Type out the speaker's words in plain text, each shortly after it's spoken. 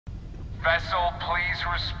Vessel, please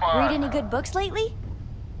respond. Read any good books lately?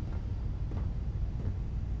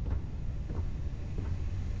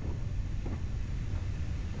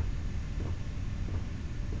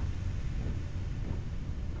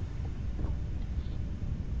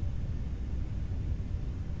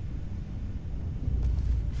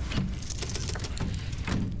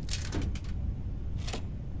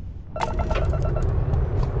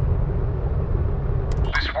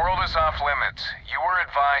 This world is off limits. You were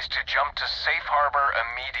advised to jump to safe harbor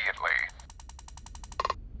immediately.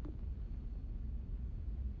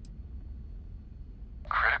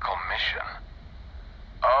 Critical mission?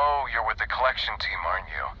 Oh, you're with the collection team, aren't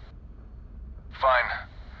you? Fine.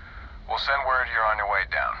 We'll send word you're on your way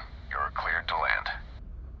down. You're cleared to land.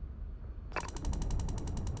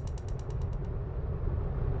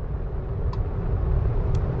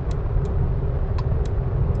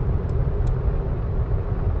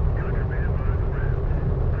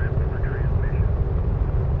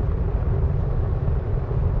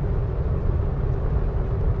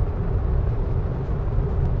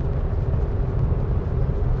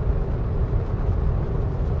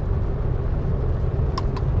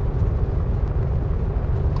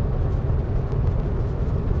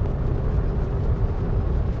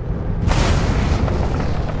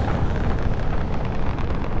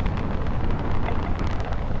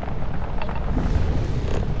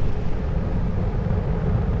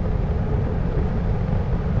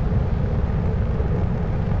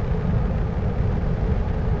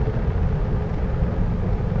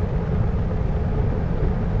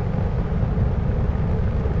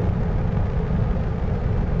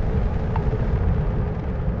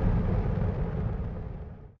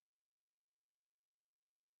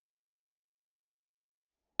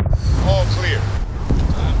 All clear.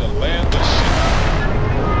 Time to land the ship.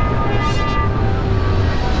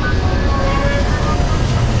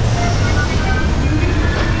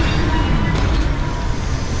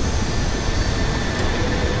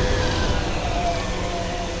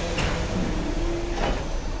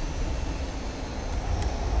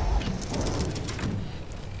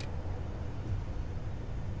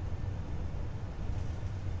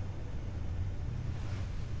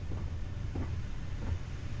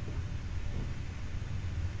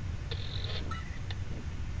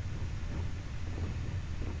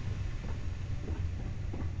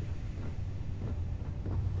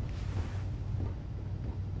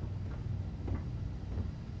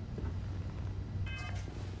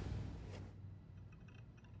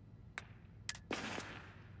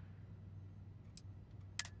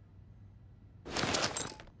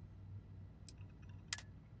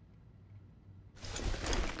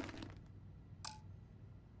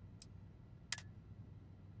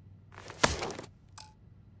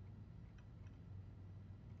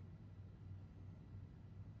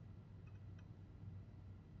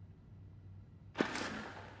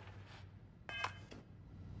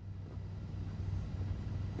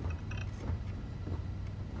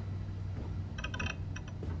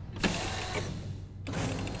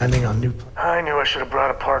 Landing on new. I knew I should have brought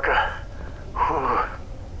a parka. Whew.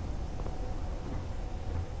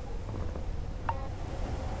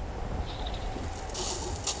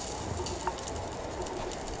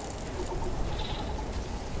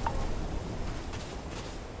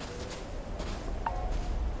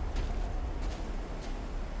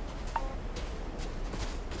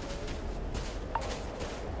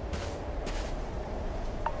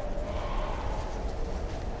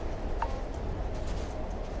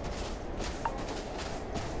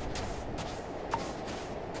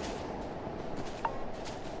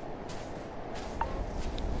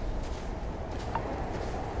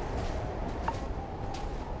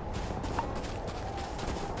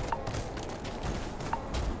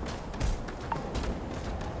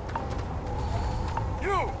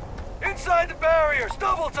 Inside the barriers,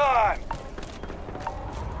 double time!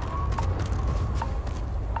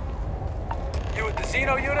 You with the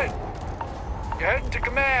Xeno unit? You're heading to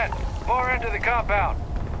command, far end of the compound.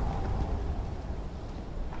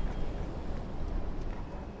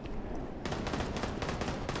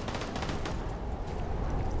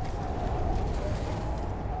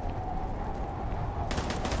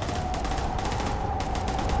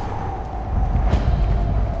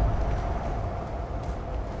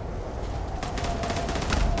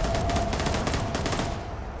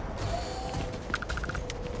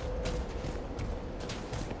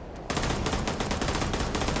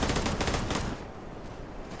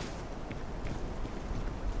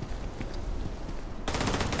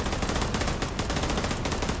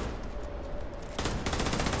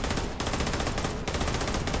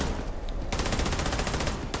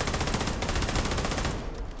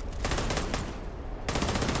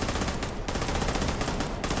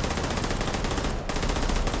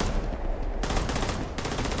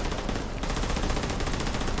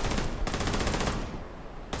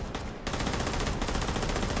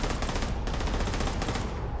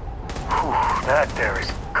 That there is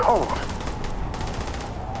cold.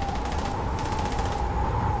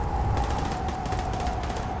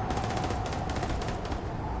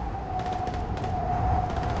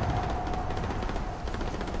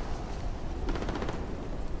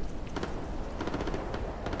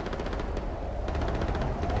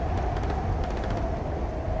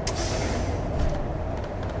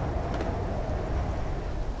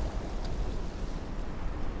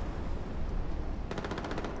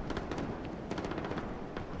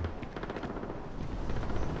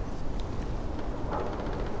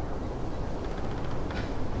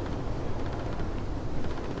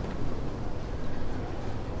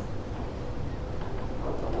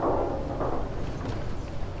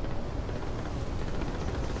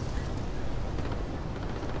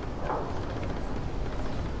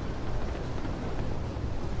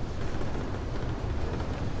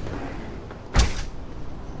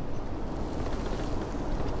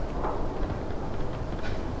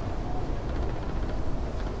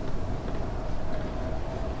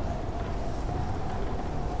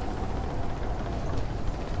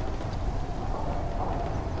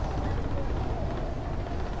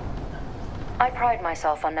 I pride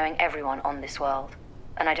myself on knowing everyone on this world,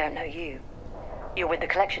 and I don't know you. You're with the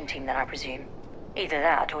collection team then, I presume. Either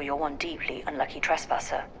that, or you're one deeply unlucky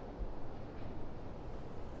trespasser.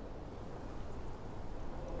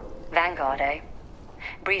 Vanguard, eh?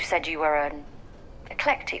 Brief said you were an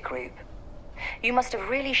eclectic group. You must have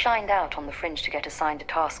really shined out on the fringe to get assigned a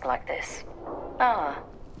task like this. Ah,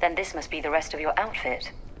 then this must be the rest of your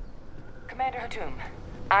outfit. Commander Hatum,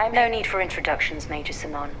 No need for introductions, Major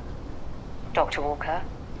Sanon. Dr. Walker,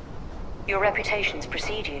 your reputations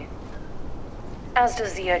precede you, as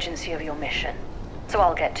does the urgency of your mission, so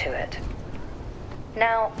I'll get to it.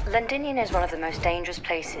 Now, Londinium is one of the most dangerous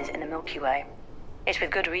places in the Milky Way. It's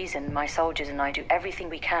with good reason my soldiers and I do everything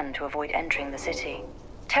we can to avoid entering the city.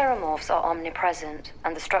 Terrormorphs are omnipresent,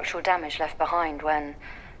 and the structural damage left behind when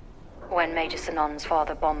Major Sanon's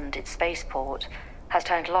father bombed its spaceport has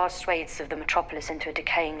turned large swathes of the metropolis into a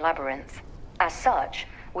decaying labyrinth. As such,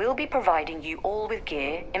 we'll be providing you all with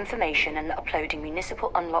gear, information, and uploading municipal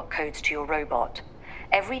unlock codes to your robot.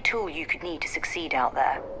 Every tool you could need to succeed out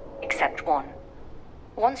there, except one.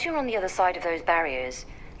 Once you're on the other side of those barriers,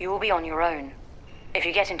 you will be on your own. If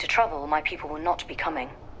you get into trouble, my people will not be coming.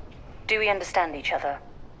 Do we understand each other?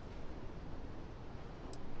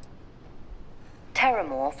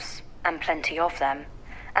 Terrormorphs, and plenty of them,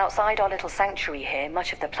 outside our little sanctuary here,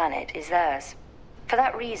 much of the planet is theirs. For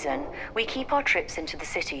that reason, we keep our trips into the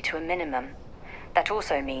city to a minimum. That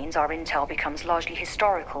also means our intel becomes largely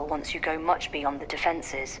historical once you go much beyond the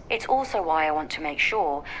defenses. It's also why I want to make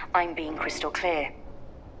sure I'm being crystal clear.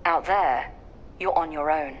 Out there, you're on your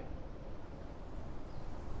own.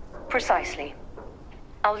 Precisely.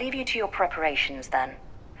 I'll leave you to your preparations then.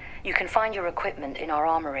 You can find your equipment in our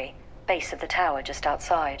armory, base of the tower just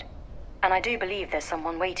outside. And I do believe there's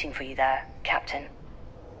someone waiting for you there, Captain.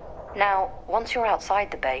 Now, once you're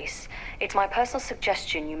outside the base, it's my personal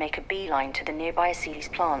suggestion you make a beeline to the nearby Aceles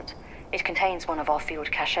plant. It contains one of our field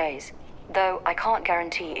caches, though I can't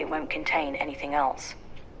guarantee it won't contain anything else.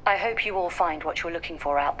 I hope you all find what you're looking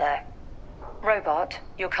for out there. Robot,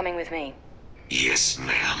 you're coming with me. Yes,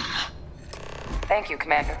 ma'am. Thank you,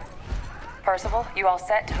 Commander. Percival, you all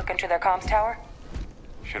set to hook into their comms tower?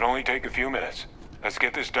 Should only take a few minutes. Let's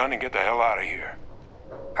get this done and get the hell out of here.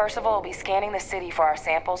 Percival will be scanning the city for our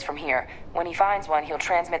samples from here. When he finds one, he'll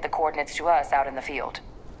transmit the coordinates to us out in the field.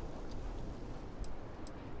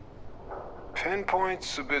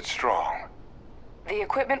 Pinpoint's a bit strong. The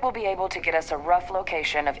equipment will be able to get us a rough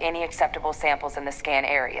location of any acceptable samples in the scan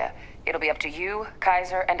area. It'll be up to you,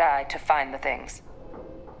 Kaiser, and I to find the things.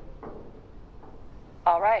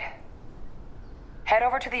 All right. Head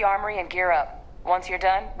over to the armory and gear up. Once you're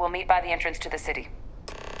done, we'll meet by the entrance to the city.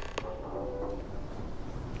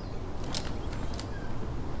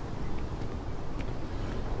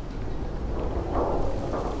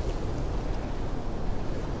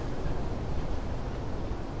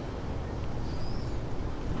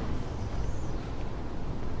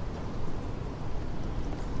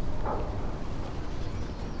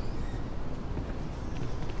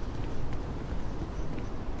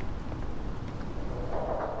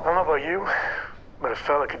 I don't know about you, but a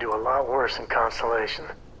fella could do a lot worse in Constellation.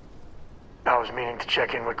 I was meaning to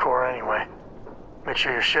check in with Cora anyway. Make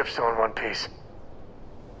sure your ship's still in one piece.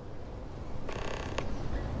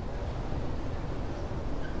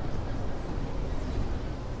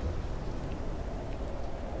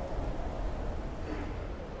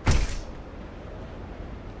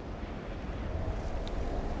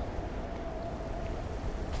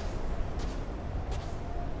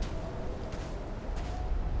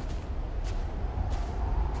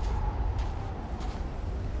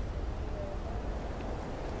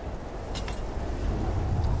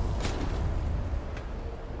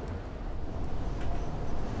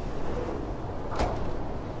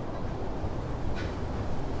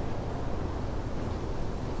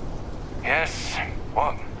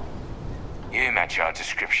 job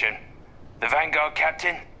description. The Vanguard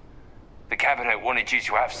captain? The cabinet wanted you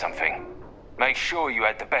to have something. Make sure you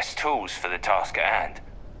had the best tools for the task at hand.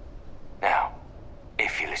 Now,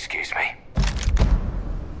 if you'll excuse me.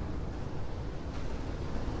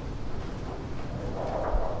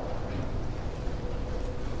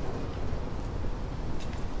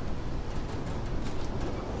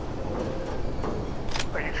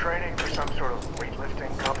 Are you training for some sort of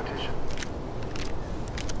weightlifting competition?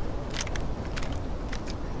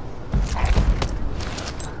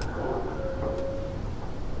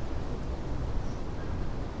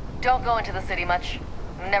 Don't go into the city much.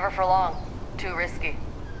 Never for long. Too risky.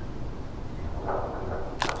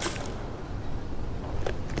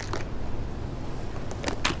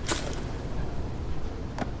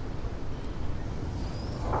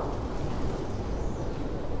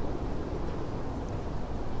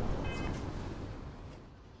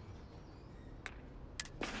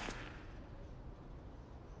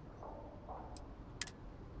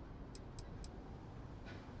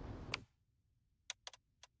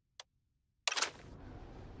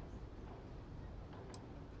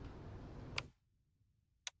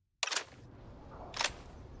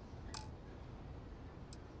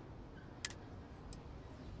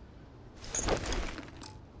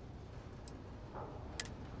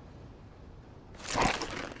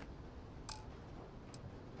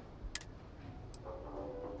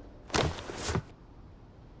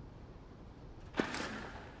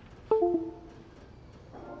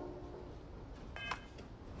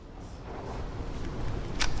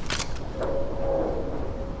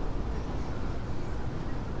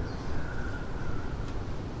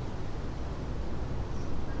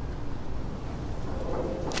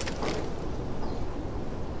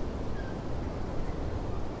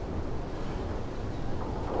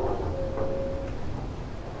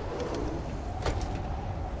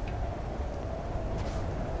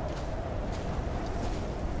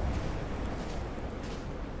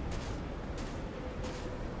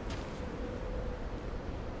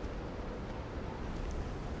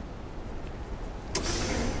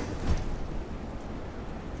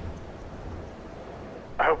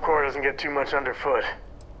 I hope Cora doesn't get too much underfoot.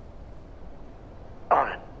 On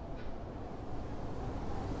it.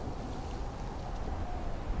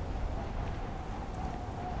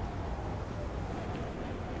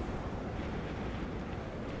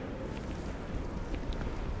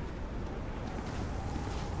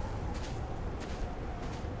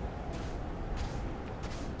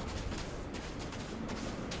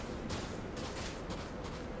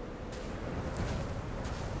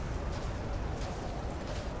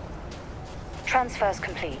 Transfers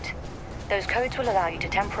complete. Those codes will allow you to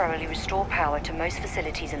temporarily restore power to most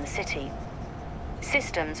facilities in the city.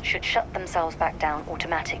 Systems should shut themselves back down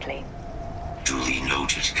automatically. Duly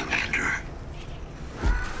noted, Commander.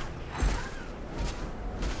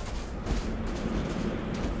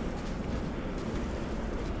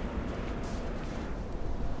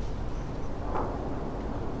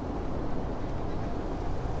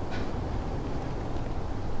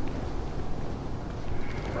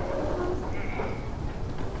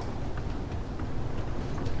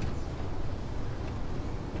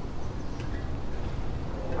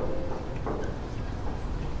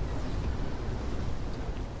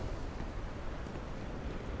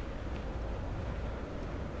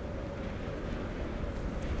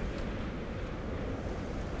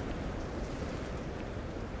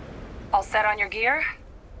 All set on your gear?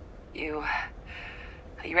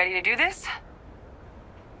 Are you ready to do this?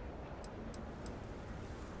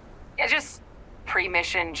 Yeah, just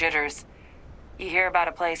pre-mission jitters. You hear about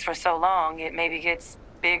a place for so long, it maybe gets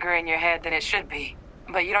bigger in your head than it should be.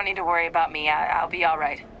 But you don't need to worry about me. I'll be all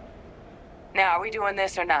right. Now, are we doing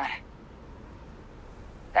this or not?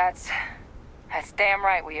 That's damn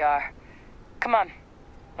right we are. Come on,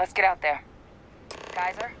 let's get out there.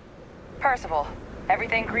 Kaiser? Percival,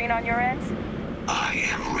 everything green on your ends? I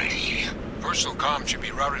am ready. Personal comm should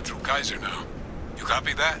be routed through Kaiser now. You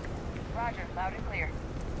copy that? Roger, loud and clear.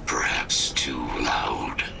 Perhaps too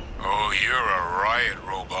loud. Oh, you're a riot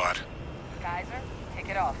robot. Kaiser, kick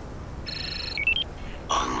it off.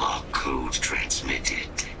 Unlock code transmitted.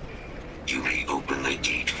 You may open the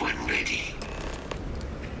gate when ready.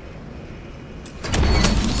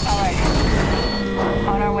 All right.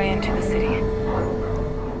 On our way into the city.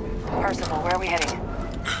 Percival, where are we heading?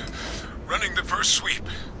 Running the first sweep.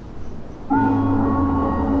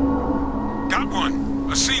 Got one.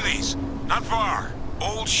 A Sealy's. Not far.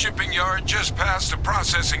 Old shipping yard just past the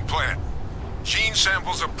processing plant. Gene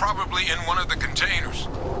samples are probably in one of the containers.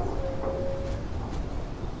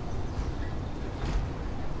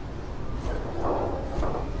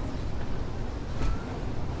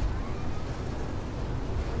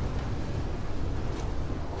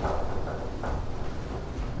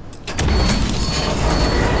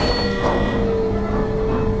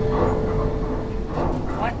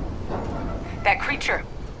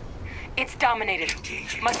 dominated.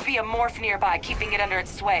 Must be a morph nearby, keeping it under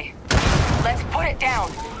its sway. Let's put it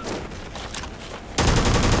down.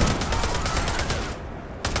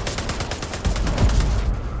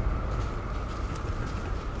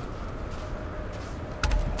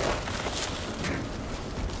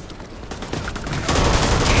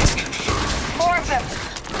 More of them!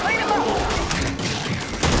 Clean them up!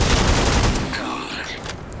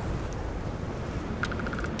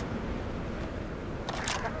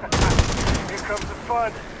 Here comes the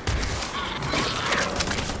fun.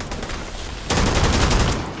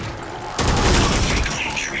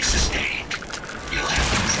 Injury sustained. You'll have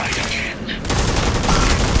to try again.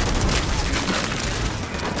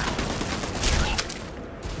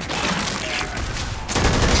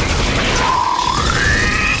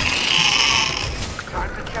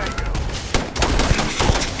 Time to tango.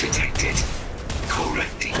 Fault detected.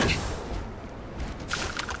 Correcting.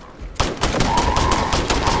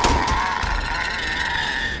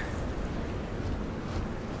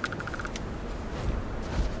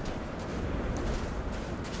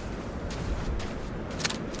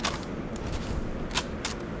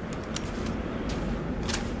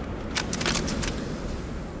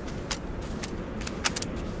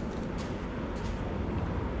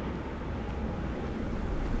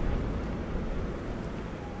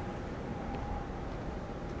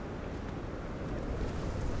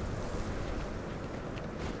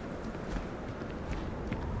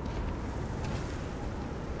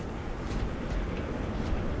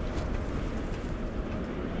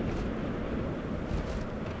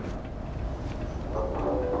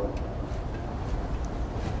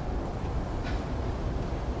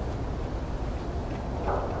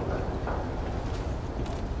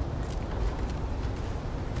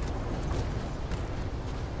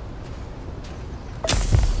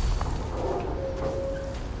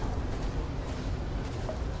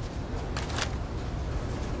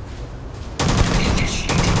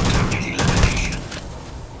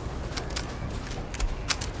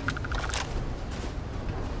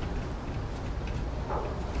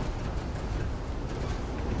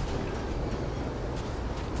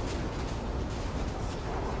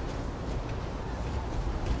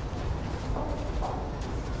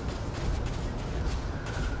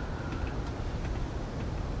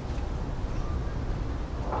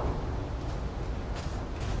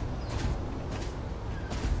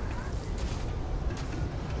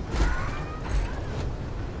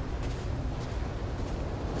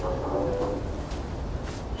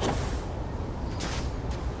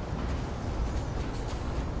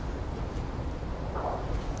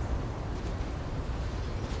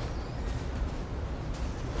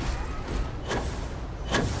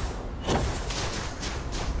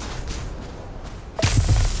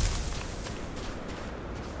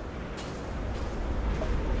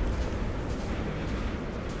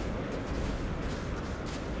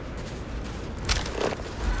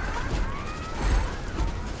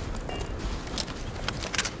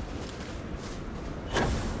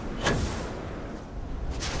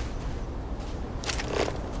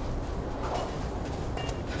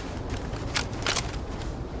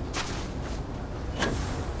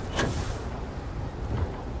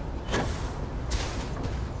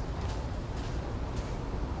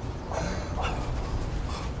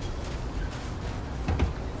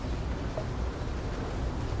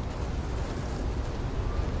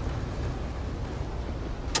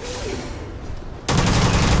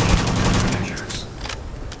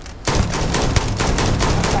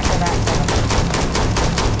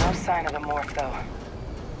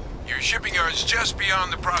 Shipping yard's just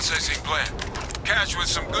beyond the processing plant. Cache with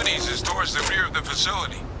some goodies is towards the rear of the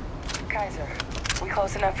facility. Kaiser, we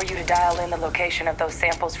close enough for you to dial in the location of those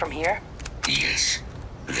samples from here? Yes,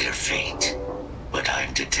 they're faint, but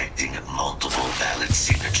I'm detecting multiple valid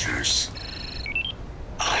signatures.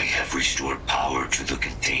 I have restored power to the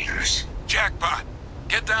containers. Jackpot!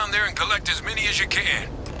 Get down there and collect as many as you can.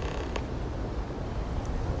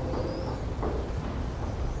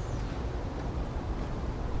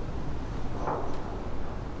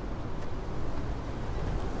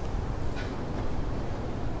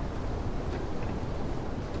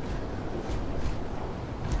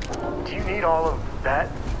 Do you need all of that?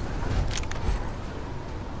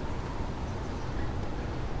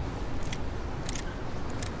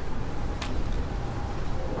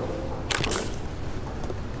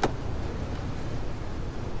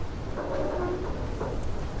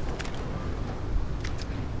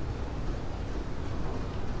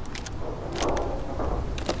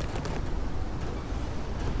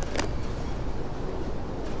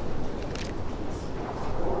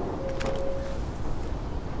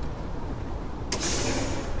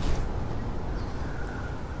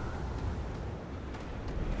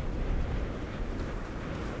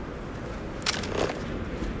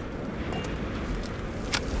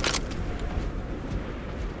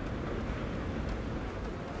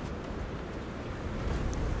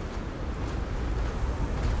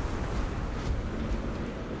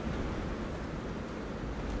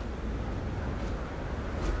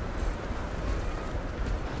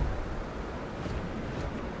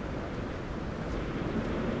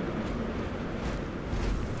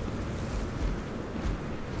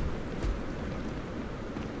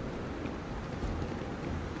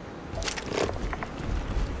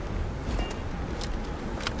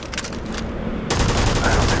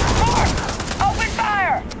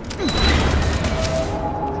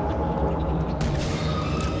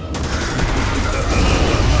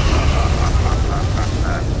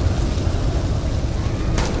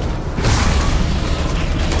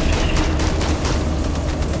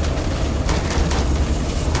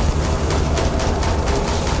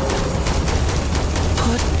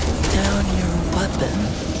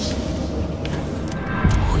 weapons.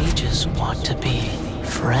 We just want to be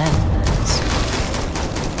friends.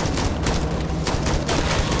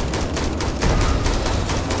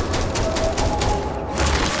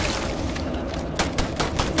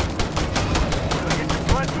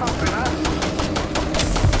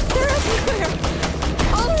 They're everywhere!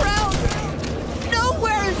 All around!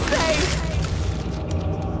 Nowhere is safe!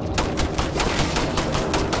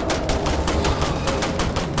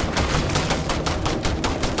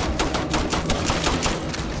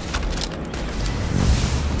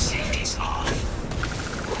 Safety's on.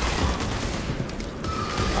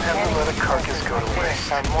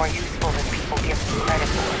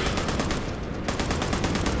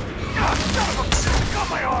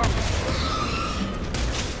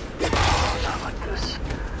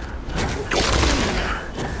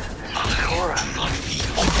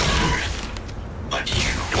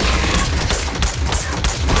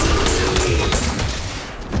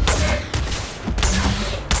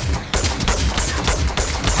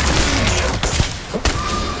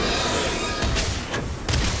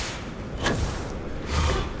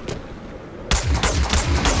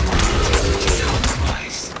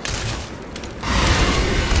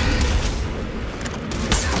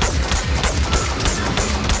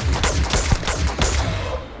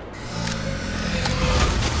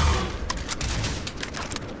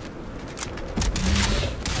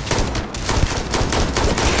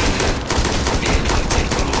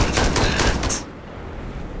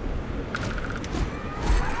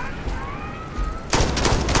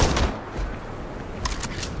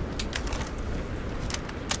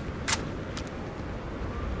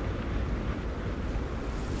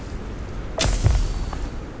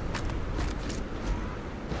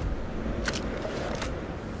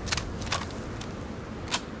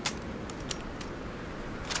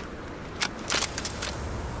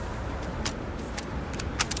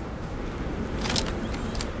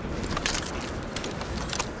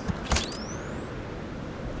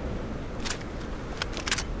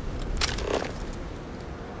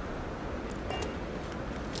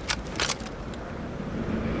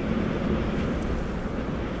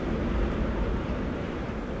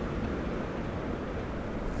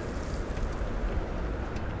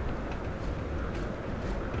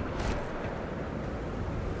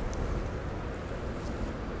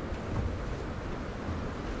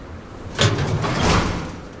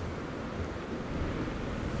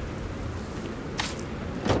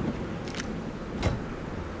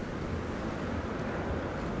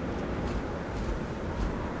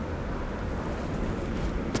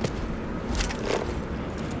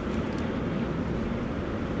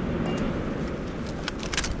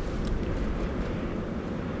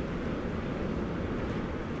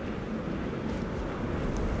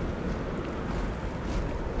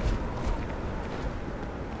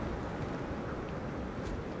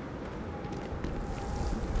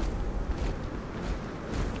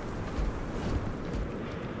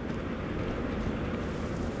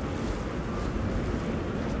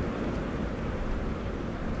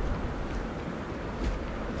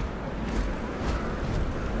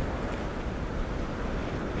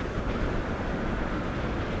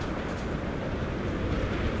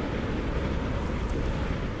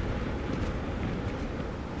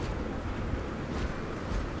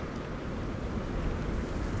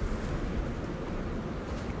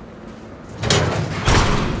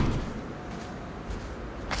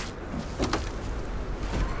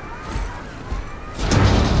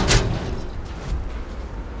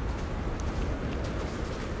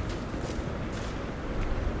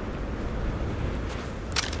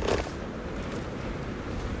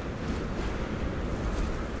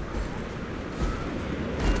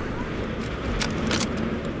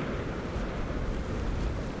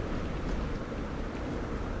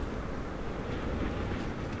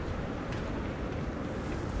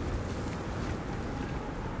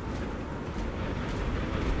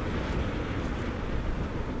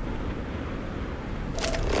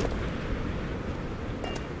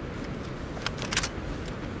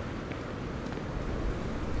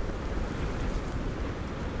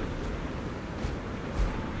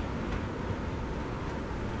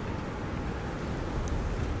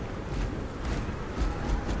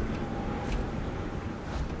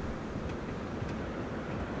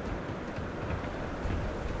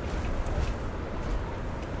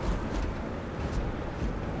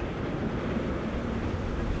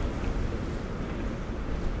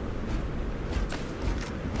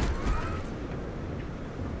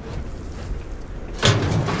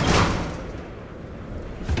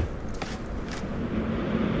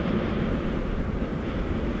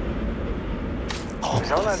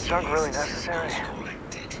 Is all that junk really necessary?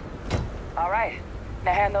 All right.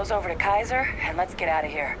 Now hand those over to Kaiser, and let's get out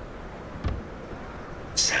of here.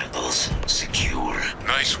 Samples secure.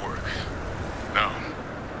 Nice work. Now,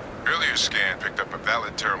 earlier scan picked up a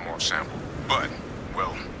valid TERRORMORPH sample, but,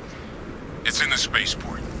 well, it's in the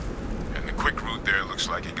spaceport. And the quick route there looks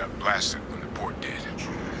like it got blasted when the port did.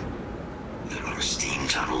 There are steam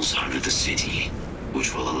tunnels under the city,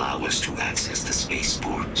 which will allow us to access the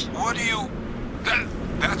spaceport. What do you...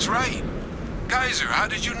 That's right. Kaiser, how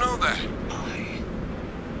did you know that? I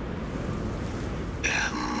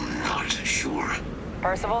am not sure.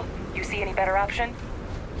 Percival, you see any better option?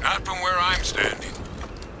 Not from where I'm standing.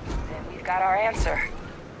 Then we've got our answer.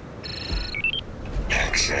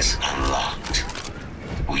 Access unlocked.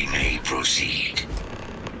 We may proceed.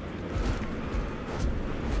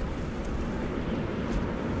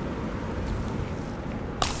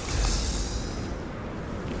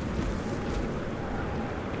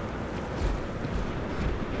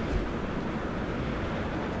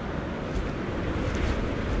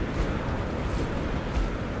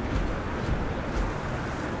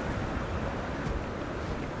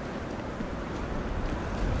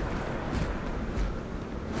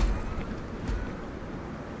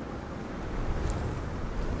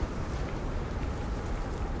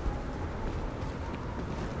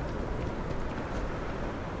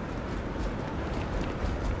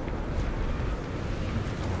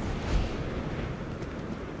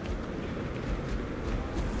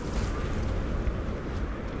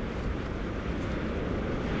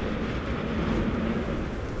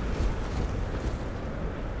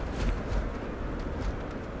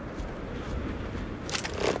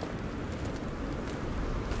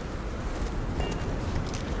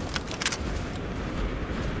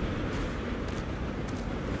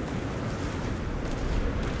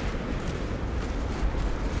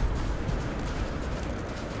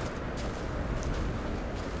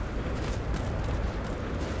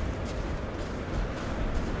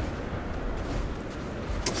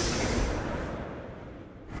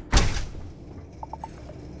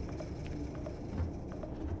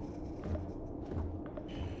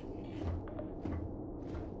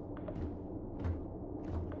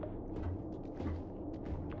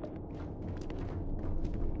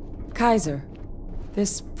 Kaiser,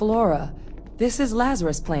 this flora, this is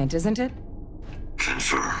Lazarus plant, isn't it?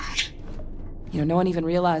 Confirmed. You know, no one even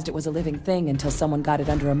realized it was a living thing until someone got it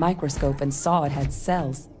under a microscope and saw it had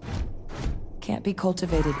cells. Can't be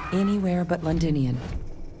cultivated anywhere but Londinian.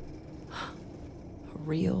 A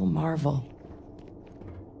real marvel.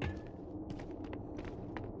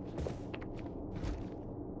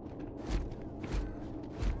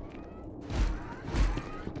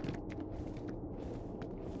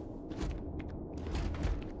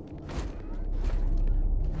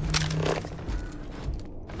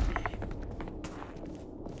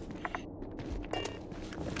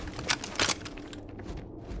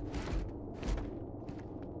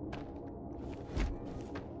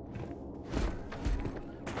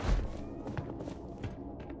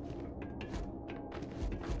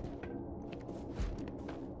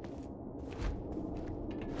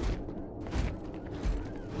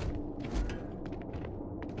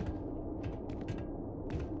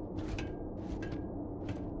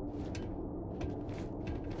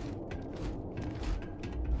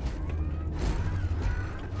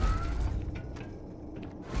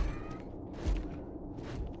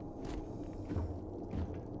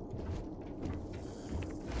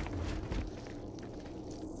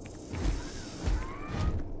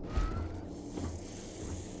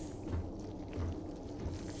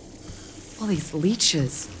 All these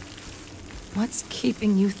leeches. What's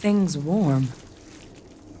keeping you things warm?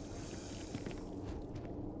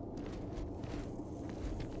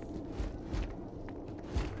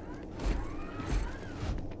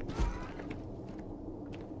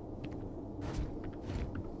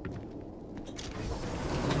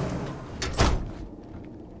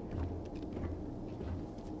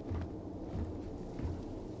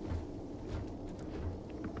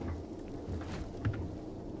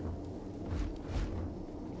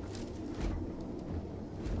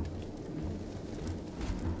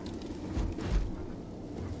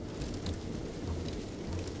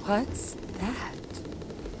 What's that?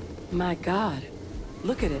 My God,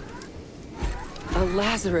 look at it. A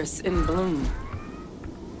Lazarus in bloom.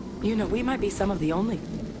 You know, we might be some of the only...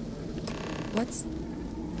 What's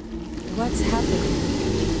happening?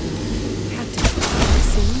 Captain, have you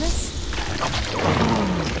seen this?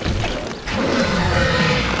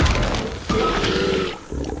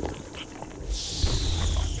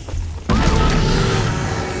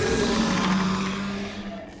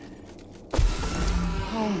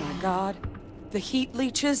 God. The heat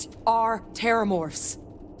leeches are terrormorphs.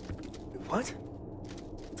 What?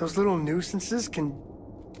 Those little nuisances can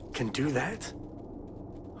do that?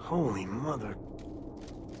 Holy mother.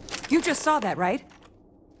 You just saw that, right?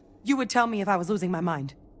 You would tell me if I was losing my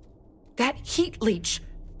mind. That heat leech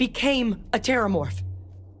became a terrormorph.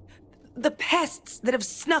 The pests that have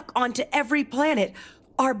snuck onto every planet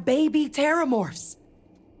are baby terrormorphs.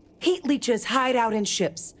 Heat leeches hide out in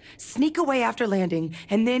ships, sneak away after landing,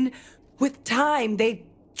 and then, with time, they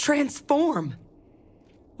transform.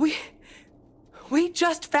 We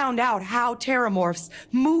just found out how terrormorphs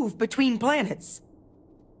move between planets.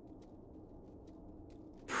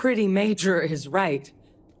 Pretty Major is right.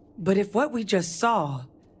 But if what we just saw,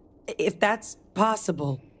 if that's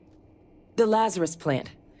possible, the Lazarus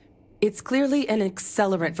plant, it's clearly an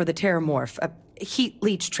accelerant for the terrormorph, a heat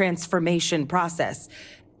leech transformation process.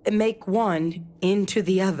 Make one into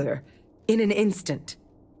the other in an instant.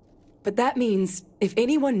 But that means if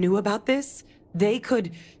anyone knew about this, they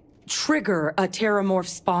could trigger a terrormorph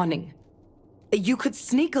spawning. You could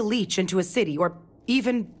sneak a leech into a city, or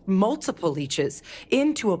even multiple leeches,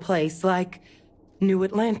 into a place like New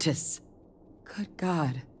Atlantis. Good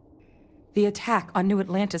God. The attack on New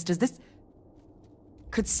Atlantis,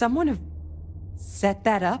 could someone have set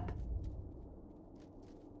that up?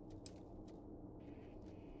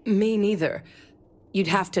 Me neither. You'd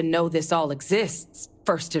have to know this all exists,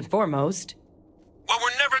 first and foremost. Well,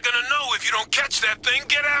 we're never gonna know if you don't catch that thing.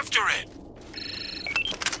 Get after it!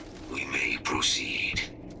 We may proceed.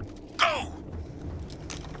 Go!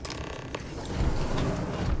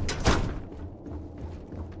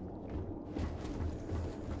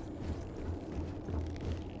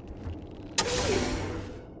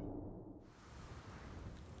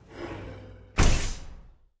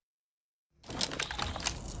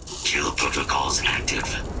 Kill protocols active.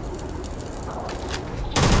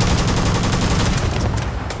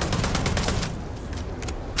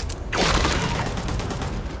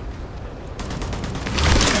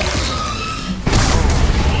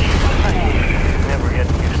 Never get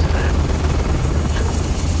used to that.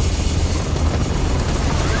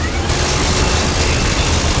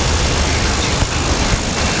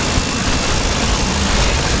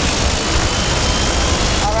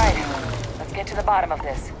 All right, let's get to the bottom of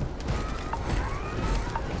this.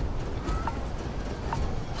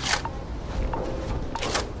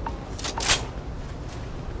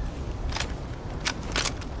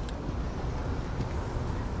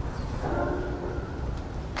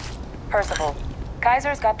 Percival,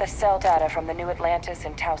 Kaiser's got the cell data from the New Atlantis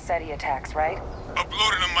and Tau Ceti attacks, right?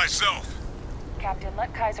 Uploaded them myself. Captain,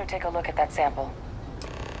 let Kaiser take a look at that sample.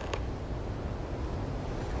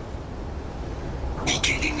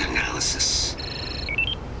 Beginning analysis.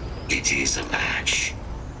 It is a match.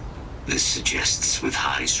 This suggests with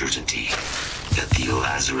high certainty that the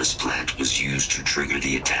Lazarus plant was used to trigger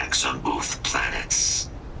the attacks on both planets.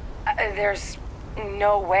 There's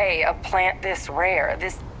no way a plant this rare,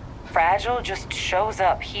 this fragile, just shows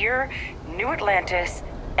up here, New Atlantis,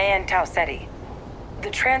 and Tau Ceti. The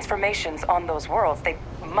transformations on those worlds, they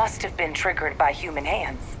must have been triggered by human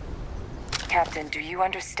hands. Captain, do you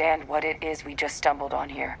understand what it is we just stumbled on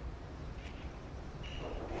here?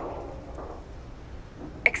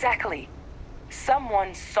 Exactly.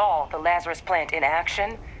 Someone saw the Lazarus plant in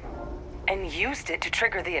action and used it to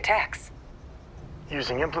trigger the attacks.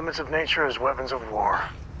 Using implements of nature as weapons of war.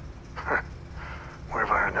 Where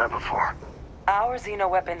have I heard that before? Our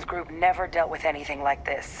Xenoweapons group never dealt with anything like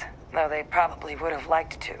this, though they probably would have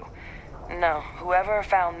liked to. No, whoever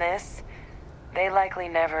found this, they likely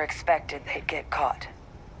never expected they'd get caught.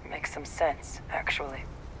 Makes some sense, actually.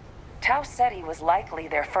 Tau Ceti was likely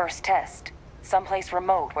their first test. Someplace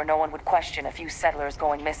remote where no one would question a few settlers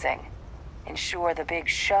going missing. Ensure the big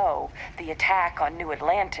show, the attack on New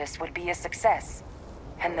Atlantis, would be a success.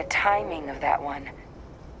 And the timing of that one,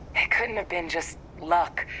 it couldn't have been just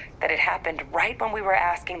luck that it happened right when we were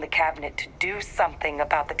asking the cabinet to do something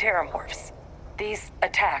about the terrormorphs. These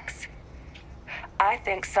attacks, I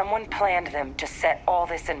think someone planned them to set all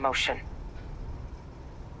this in motion.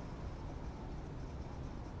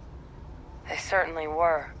 They certainly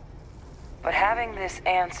were. But having this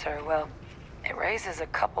answer, well, it raises a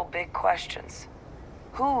couple big questions.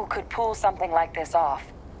 Who could pull something like this off?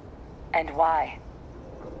 And why?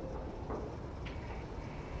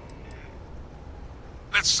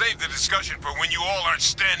 Let's save the discussion for when you all aren't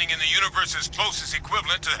standing in the universe's closest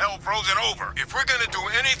equivalent to hell frozen over. If we're gonna do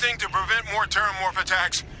anything to prevent more terrormorph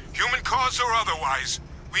attacks, human cause or otherwise,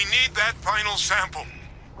 we need that final sample.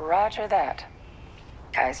 Roger that.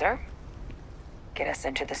 Kaiser, get us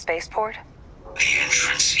into the spaceport? The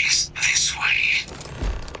entrance is this way.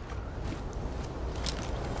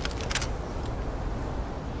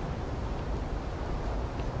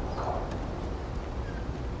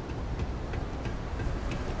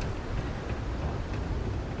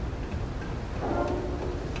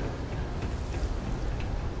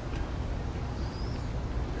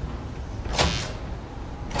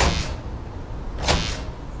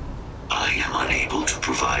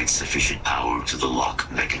 provide sufficient power to the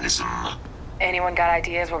lock mechanism. Anyone got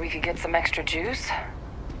ideas where we could get some extra juice?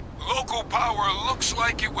 Local power looks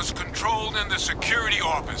like it was controlled in the security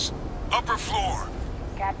office. Upper floor.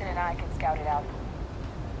 Captain and I can scout it out.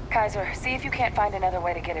 Kaiser, see if you can't find another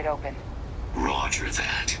way to get it open. Roger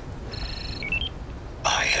that.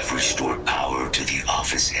 I have restored power to the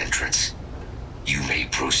office entrance. You may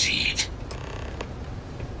proceed.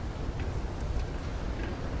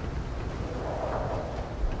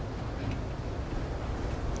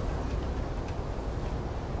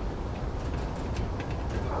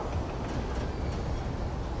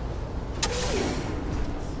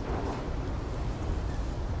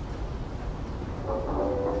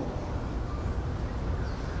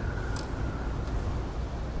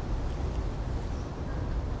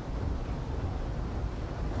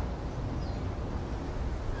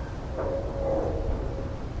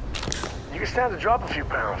 You can stand to drop a few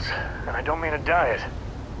pounds, and I don't mean a diet.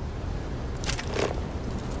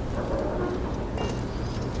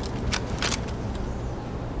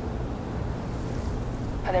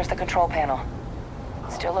 There's the control panel.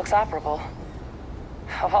 Still looks operable.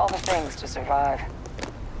 Of all the things to survive.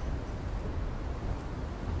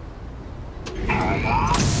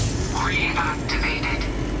 Reactivated.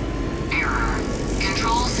 Error.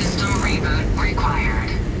 Control system reboot required.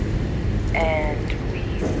 And we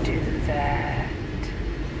do that.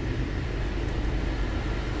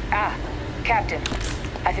 Ah, Captain.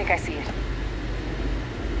 I think I see it.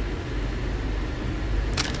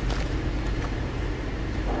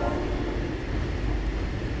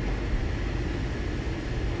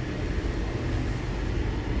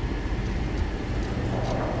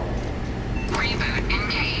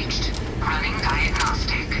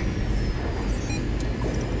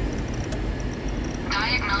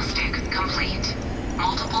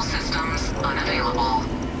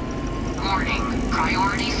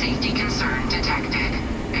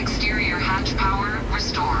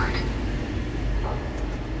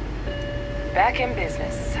 Back in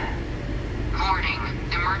business. Warning.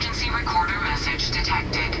 Emergency recorder message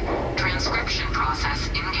detected. Transcription process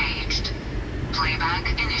engaged.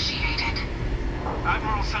 Playback initiated.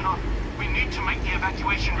 Admiral Sinon, we need to make the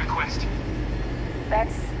evacuation request.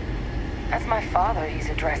 That's my father he's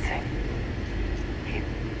addressing. He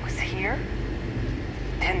was here?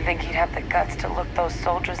 Didn't think he'd have the guts to look those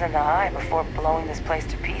soldiers in the eye before blowing this place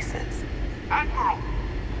to pieces. Admiral!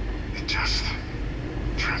 It just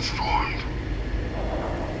transformed.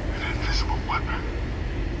 An invisible weapon.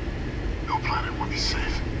 No planet would be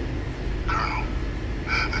safe. Colonel,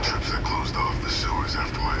 the troops that closed off the sewers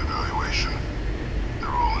after my evaluation, they're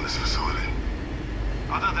all in this facility.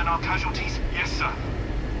 Other than our casualties, yes, sir.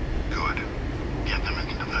 Good. Get them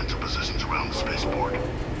into defensive positions around the spaceport.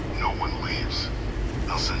 No one leaves.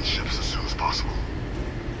 I'll send ships as soon as possible.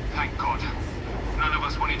 Thank God. None of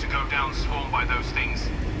us wanted to go down swarmed by those things.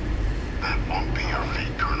 That won't be your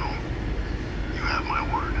fate, Colonel. You have my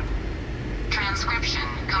word. Transcription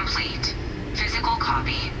complete. Physical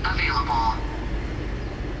copy available.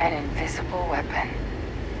 An invisible weapon.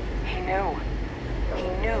 He knew. He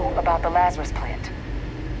knew about the Lazarus plant.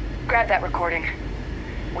 Grab that recording.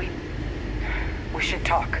 We should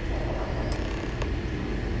talk.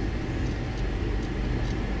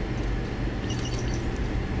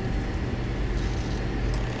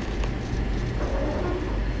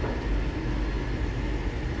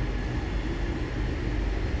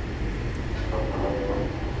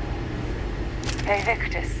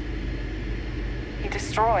 Victus. He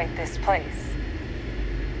destroyed this place.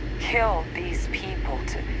 Killed these people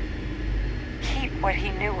to keep what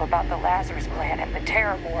he knew about the Lazarus plant and the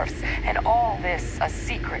Terrormorphs and all this a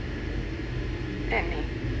secret. Didn't he?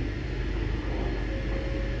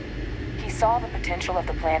 He saw the potential of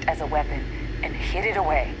the plant as a weapon and hid it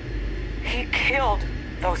away. He killed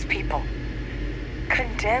those people.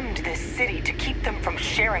 Condemned this city to keep them from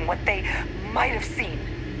sharing what they might have seen.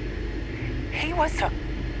 He was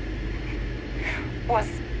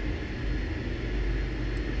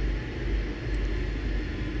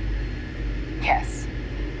yes,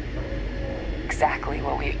 exactly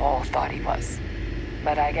what we all thought he was.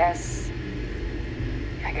 But I guess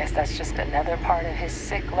that's just another part of his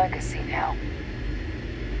sick legacy now.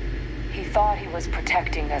 He thought he was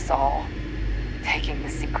protecting us all, taking the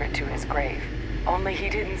secret to his grave. Only he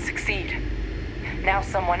didn't succeed. Now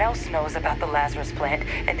someone else knows about the Lazarus plant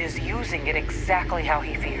and is using it exactly how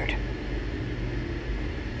he feared.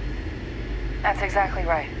 That's exactly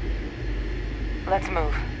right. Let's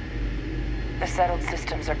move. The settled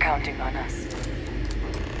systems are counting on us.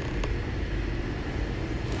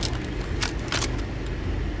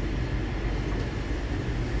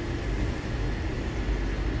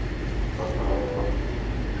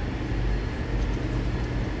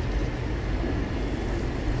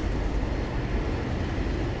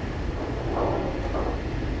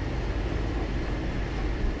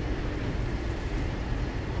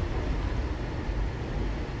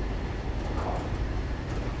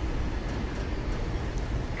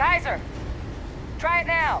 Try it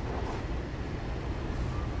now.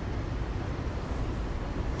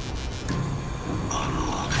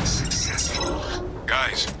 Unlock successful.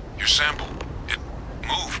 Guys, your sample. It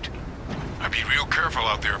moved. I'd be real careful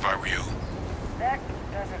out there if I were you. That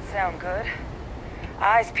doesn't sound good.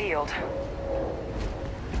 Eyes peeled.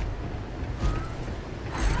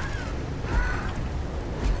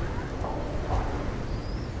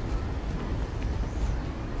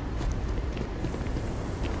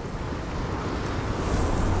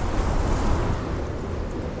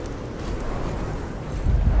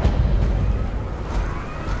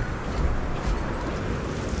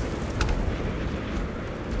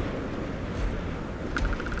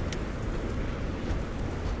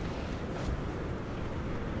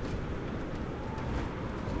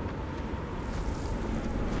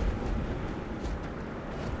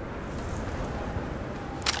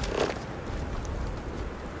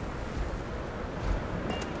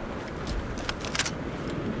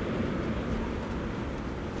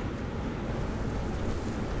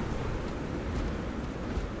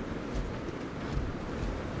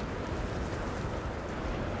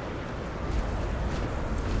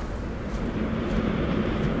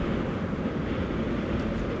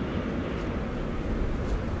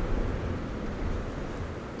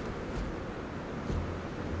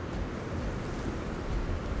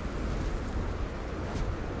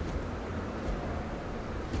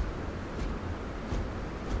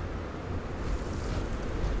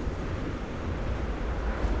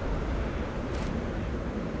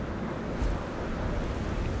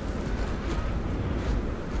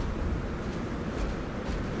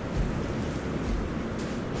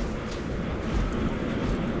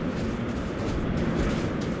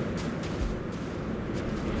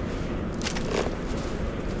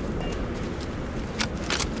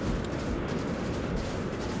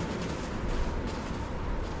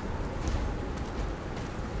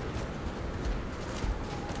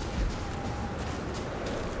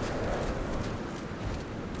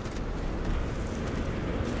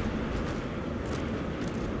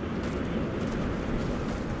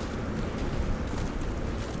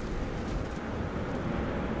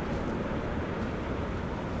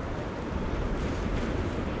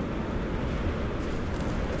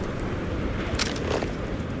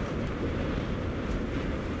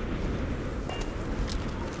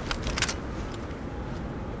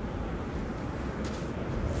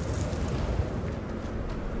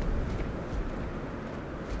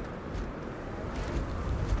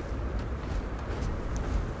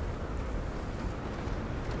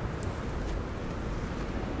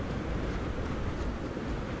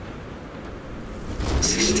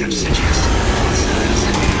 System suggests.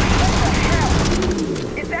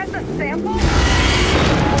 Is that the sample? Oh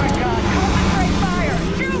my god, concentrate fire!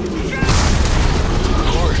 Shoot! Shoot! Of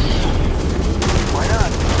course. Why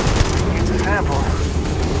not? It's a sample.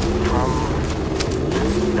 From...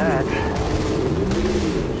 that.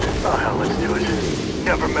 Oh hell, let's do it.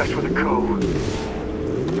 Never mess with a code.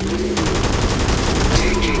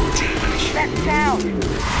 Taking damage. That sound!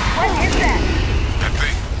 What is that? That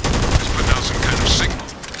thing. It's putting out some kind of signal.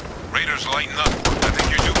 Raiders lighten up. I think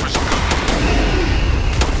you're due for some cover.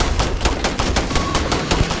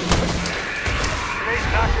 Today's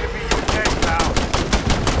not gonna be your day, pal.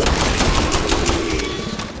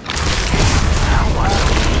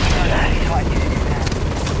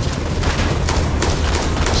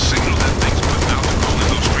 The signal that thing's putting out to calling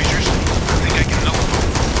those creatures, I think I can know it.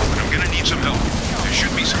 But I'm gonna need some help. There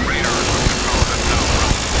should be some radar equipment powered up down the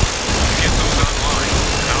road. Get those online,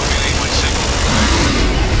 and I'll relay my signal.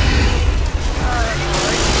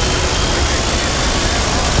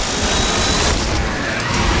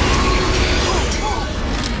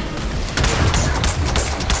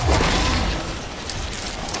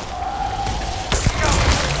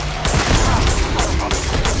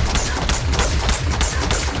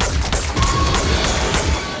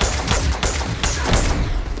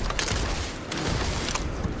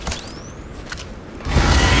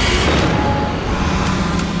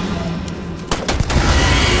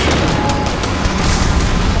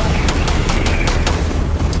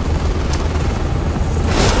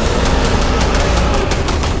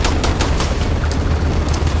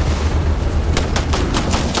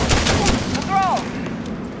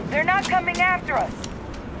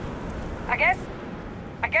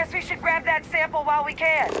 I guess we should grab that sample while we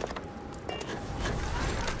can.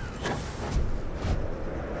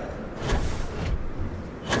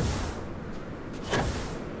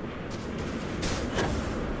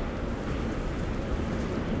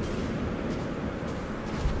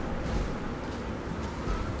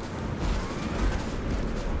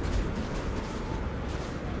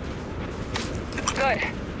 Good.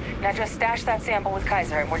 Now just stash that sample with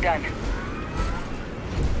Kaiser and we're done.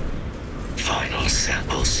 Final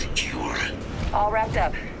sample secure. All wrapped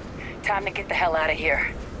up. Time to get the hell out of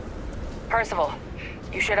here. Percival,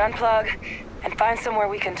 you should unplug and find somewhere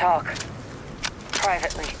we can talk.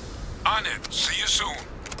 Privately. On it. See you soon.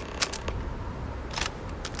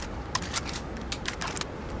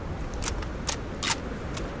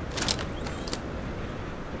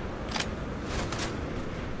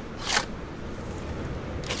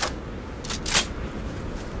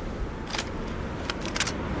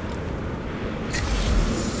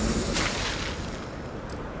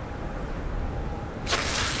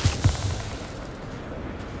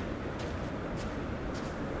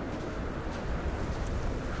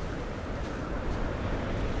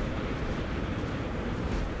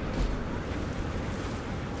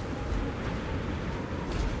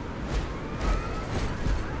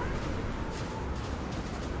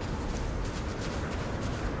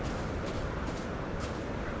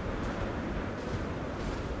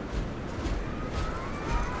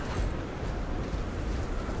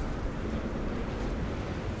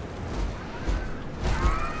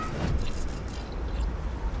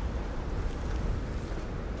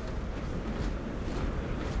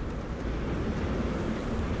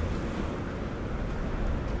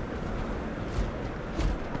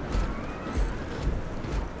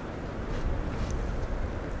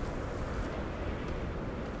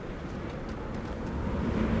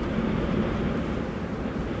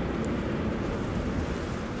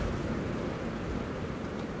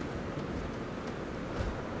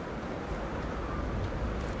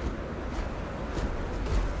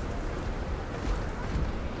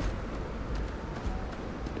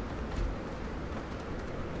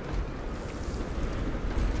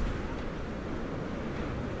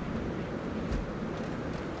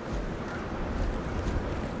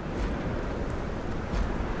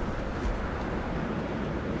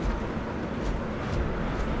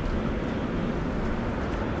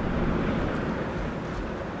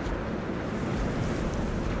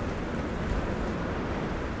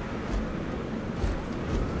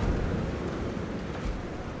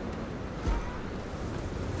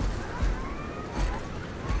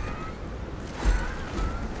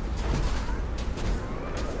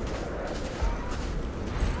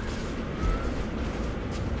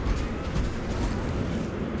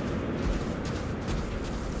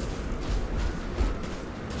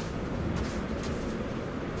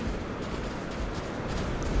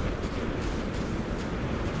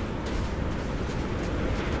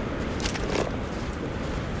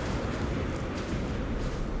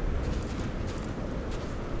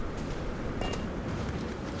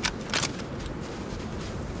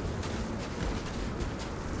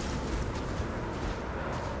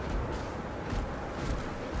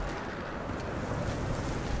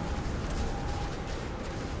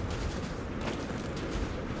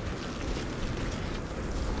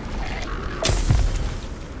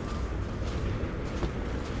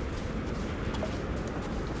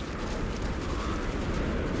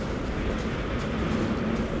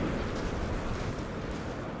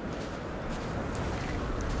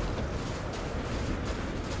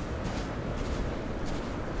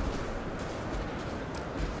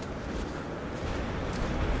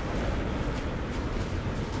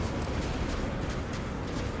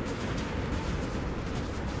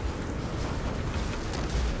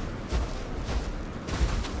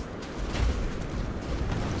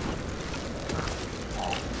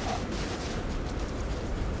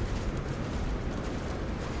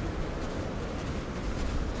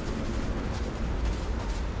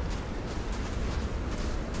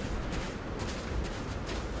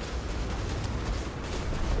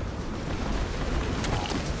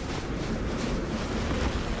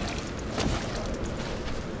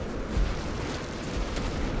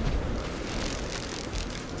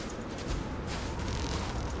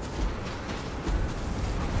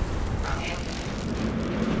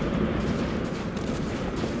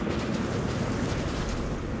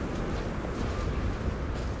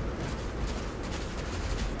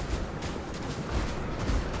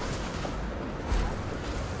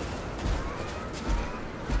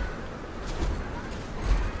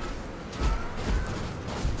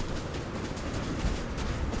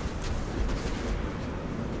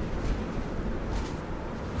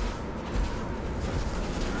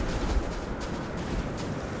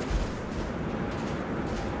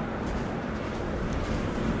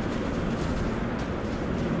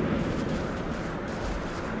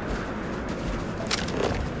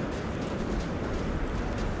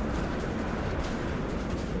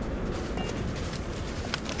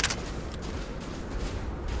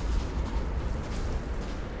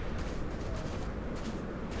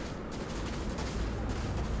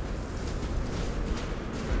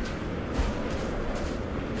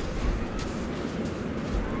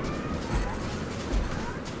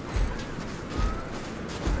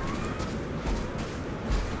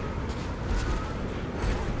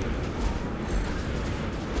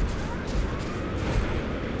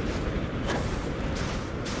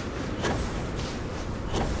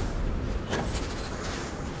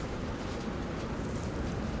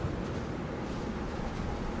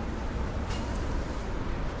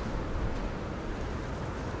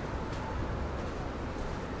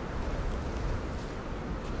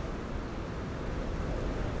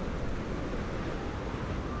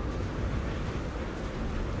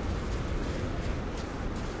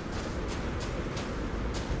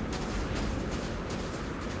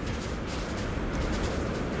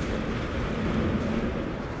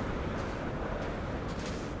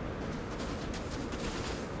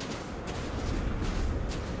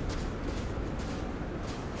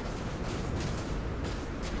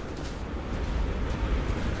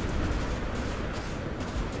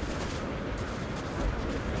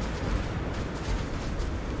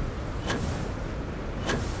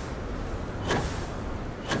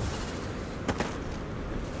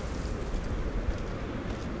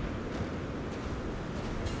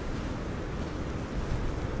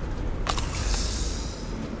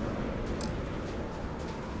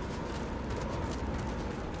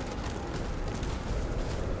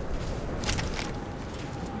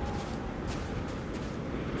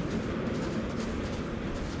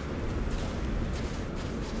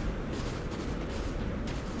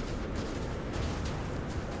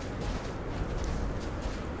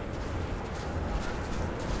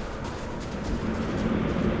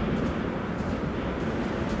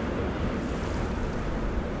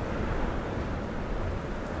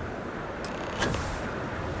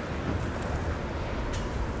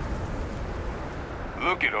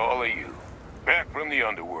 Look at all of you. Back from the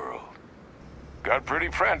underworld. Got pretty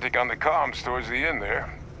frantic on the comms towards the end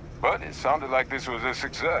there. But it sounded like this was a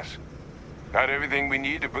success. Got everything we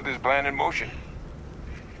need to put this plan in motion.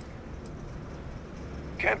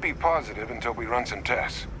 Can't be positive until we run some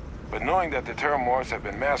tests. But knowing that the Terrormorphs have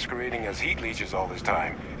been masquerading as heat leeches all this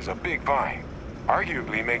time is a big find.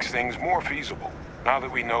 Arguably makes things more feasible, now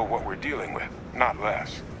that we know what we're dealing with, not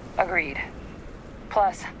less. Agreed.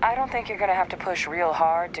 Plus, I don't think you're gonna have to push real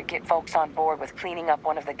hard to get folks on board with cleaning up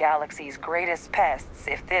one of the galaxy's greatest pests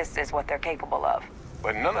if this is what they're capable of.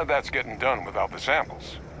 But none of that's getting done without the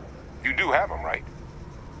samples. You do have them, right?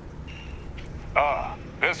 Ah,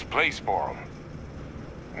 best place for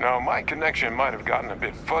them. Now, my connection might have gotten a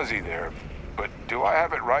bit fuzzy there, but do I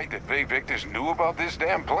have it right that Vay Victus knew about this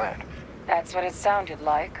damn plant? That's what it sounded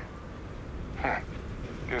like.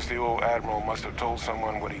 Guess the old Admiral must have told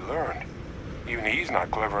someone what he learned. Even he's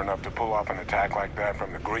not clever enough to pull off an attack like that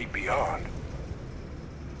from the great beyond.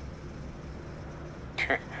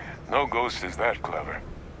 No ghost is that clever.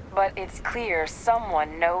 But it's clear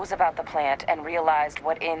someone knows about the plant and realized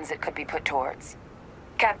what ends it could be put towards.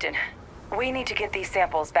 Captain, we need to get these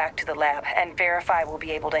samples back to the lab and verify we'll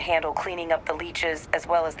be able to handle cleaning up the leeches as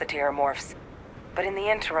well as the Terrormorphs. But in the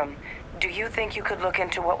interim, do you think you could look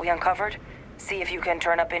into what we uncovered? See if you can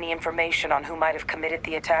turn up any information on who might have committed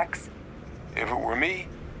the attacks? If it were me,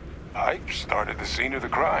 I'd start at the scene of the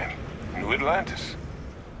crime, New Atlantis.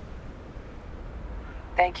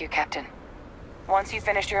 Thank you, Captain. Once you've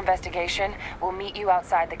finished your investigation, we'll meet you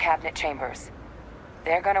outside the cabinet chambers.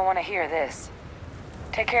 They're gonna want to hear this.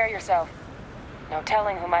 Take care of yourself. No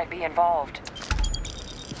telling who might be involved.